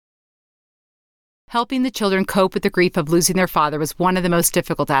Helping the children cope with the grief of losing their father was one of the most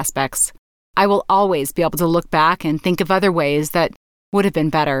difficult aspects. I will always be able to look back and think of other ways that would have been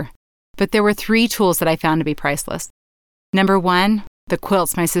better. But there were 3 tools that I found to be priceless. Number 1, the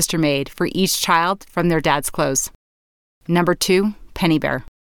quilts my sister made for each child from their dad's clothes. Number 2, Penny Bear.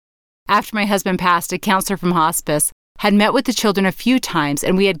 After my husband passed, a counselor from hospice had met with the children a few times,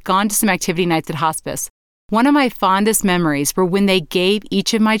 and we had gone to some activity nights at hospice. One of my fondest memories were when they gave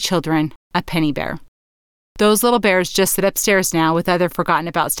each of my children a penny bear. Those little bears just sit upstairs now with other forgotten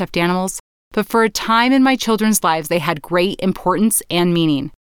about stuffed animals, but for a time in my children's lives, they had great importance and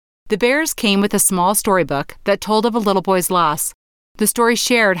meaning. The bears came with a small storybook that told of a little boy's loss. The story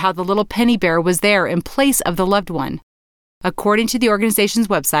shared how the little penny bear was there in place of the loved one. According to the organization's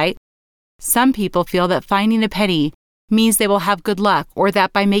website, some people feel that finding a penny means they will have good luck, or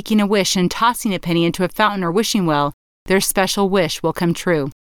that by making a wish and tossing a penny into a fountain or wishing well, their special wish will come true.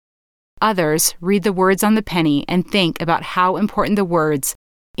 Others read the words on the penny and think about how important the words,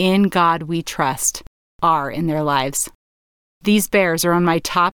 "In God we trust," are in their lives. These bears are on my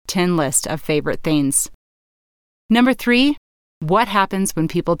top 10 list of favorite things. Number 3, What Happens When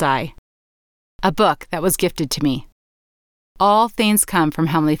People Die? A book that was gifted to me. All things come from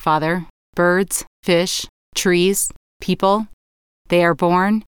Heavenly Father: birds, fish, trees, people. They are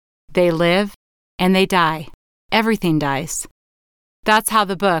born, they live, and they die. Everything dies. That's how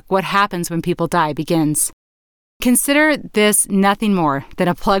the book, What Happens When People Die, begins. Consider this nothing more than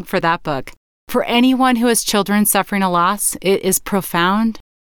a plug for that book. For anyone who has children suffering a loss, it is profound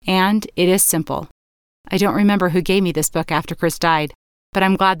and it is simple. I don't remember who gave me this book after Chris died, but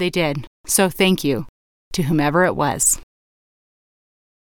I'm glad they did, so thank you to whomever it was.